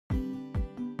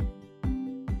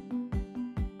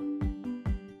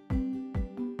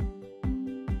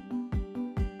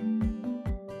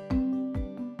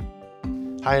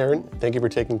Hi Aaron, thank you for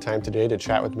taking time today to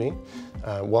chat with me.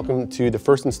 Welcome to the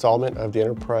first installment of the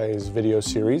Enterprise video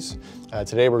series.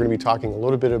 Today we're going to be talking a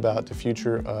little bit about the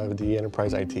future of the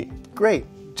enterprise IT. Great,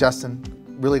 Justin.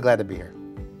 Really glad to be here.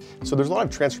 So there's a lot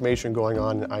of transformation going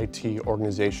on in IT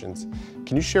organizations.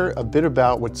 Can you share a bit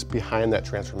about what's behind that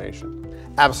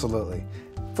transformation? Absolutely.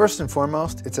 First and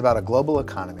foremost, it's about a global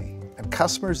economy, and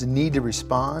customers need to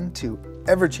respond to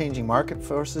ever-changing market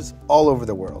forces all over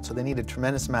the world. So they need a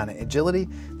tremendous amount of agility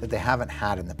that they haven't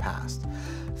had in the past.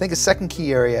 I think a second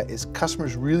key area is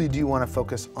customers really do want to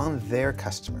focus on their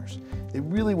customers. They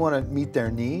really want to meet their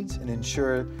needs and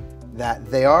ensure that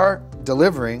they are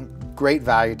delivering great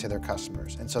value to their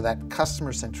customers. And so that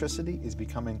customer centricity is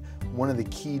becoming one of the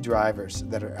key drivers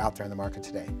that are out there in the market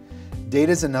today.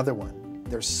 Data is another one.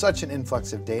 There's such an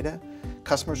influx of data.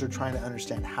 Customers are trying to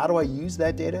understand, how do I use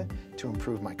that data to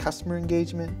improve my customer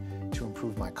engagement, to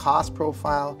improve my cost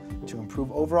profile, to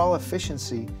improve overall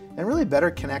efficiency, and really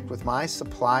better connect with my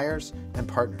suppliers and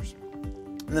partners.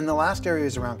 And then the last area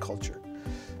is around culture.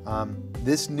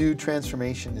 This new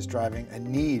transformation is driving a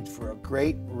need for a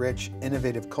great, rich,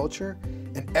 innovative culture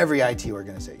in every IT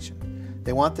organization.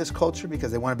 They want this culture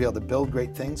because they want to be able to build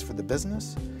great things for the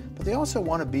business, but they also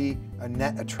want to be a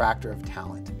net attractor of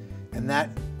talent. And that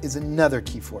is another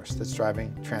key force that's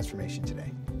driving transformation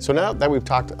today. So now that we've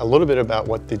talked a little bit about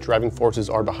what the driving forces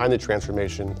are behind the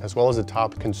transformation, as well as the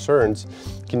top concerns,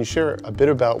 can you share a bit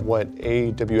about what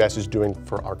AWS is doing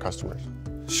for our customers?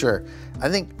 Sure. I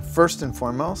think first and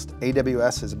foremost,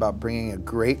 AWS is about bringing a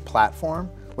great platform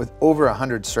with over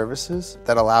 100 services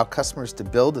that allow customers to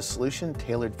build a solution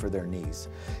tailored for their needs.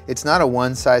 It's not a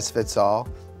one-size-fits-all,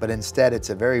 but instead it's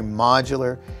a very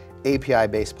modular,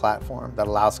 API-based platform that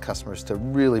allows customers to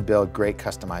really build great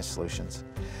customized solutions.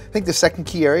 I think the second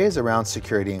key area is around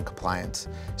security and compliance.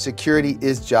 Security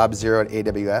is job zero at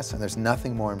AWS, and there's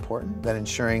nothing more important than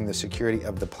ensuring the security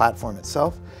of the platform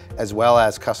itself, as well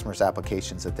as customers'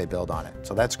 applications that they build on it.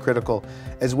 So that's critical,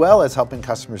 as well as helping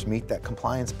customers meet that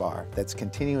compliance bar that's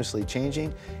continuously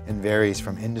changing and varies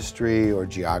from industry or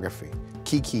geography.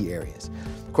 Key areas.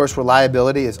 Of course,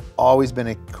 reliability has always been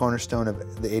a cornerstone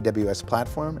of the AWS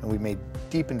platform, and we've made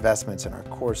deep investments in our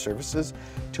core services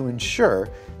to ensure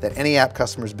that any app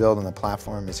customers build on the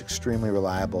platform is extremely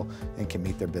reliable and can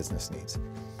meet their business needs.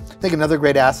 I think another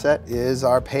great asset is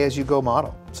our pay-as-you-go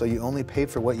model. So you only pay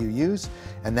for what you use,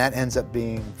 and that ends up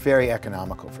being very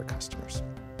economical for customers.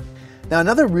 Now,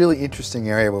 another really interesting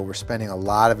area where we're spending a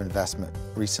lot of investment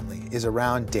recently is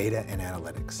around data and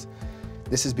analytics.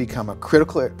 This has become a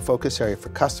critical focus area for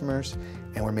customers,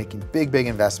 and we're making big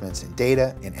investments in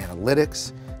data, in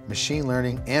analytics, machine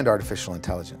learning, and artificial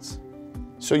intelligence.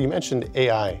 So you mentioned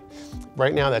AI.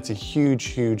 Right now that's a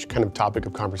huge kind of topic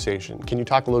of conversation. Can you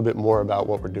talk a little bit more about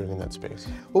what we're doing in that space?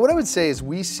 Well, what I would say is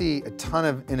we see a ton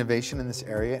of innovation in this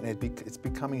area, and it's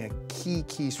becoming a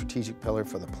key strategic pillar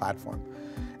for the platform.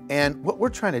 And what we're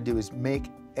trying to do is make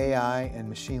AI and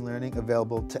machine learning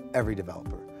available to every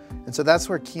developer. And so that's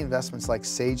where key investments like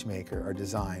SageMaker are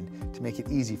designed to make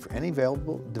it easy for any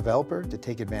available developer to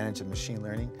take advantage of machine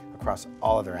learning across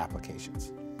all of their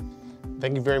applications.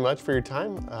 Thank you very much for your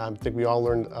time. I think we all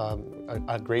learned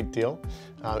a great deal.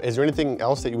 Is there anything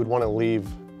else that you would want to leave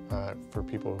for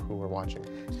people who are watching?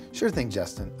 Sure thing,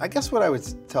 Justin. I guess what I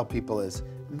would tell people is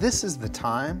this is the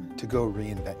time to go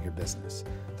reinvent your business.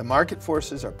 The market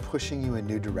forces are pushing you in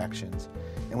new directions.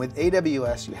 And with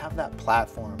AWS, you have that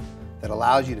platform that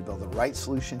allows you to build the right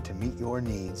solution to meet your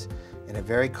needs in a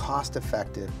very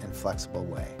cost-effective and flexible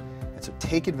way. And so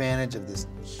take advantage of this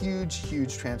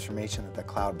huge transformation that the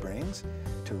cloud brings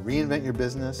to reinvent your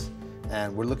business,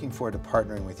 and we're looking forward to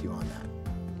partnering with you on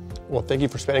that. Well, thank you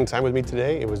for spending time with me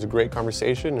today. It was a great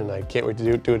conversation, and I can't wait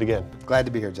to do it again. Glad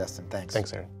to be here, Justin. Thanks.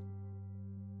 Thanks, Aaron.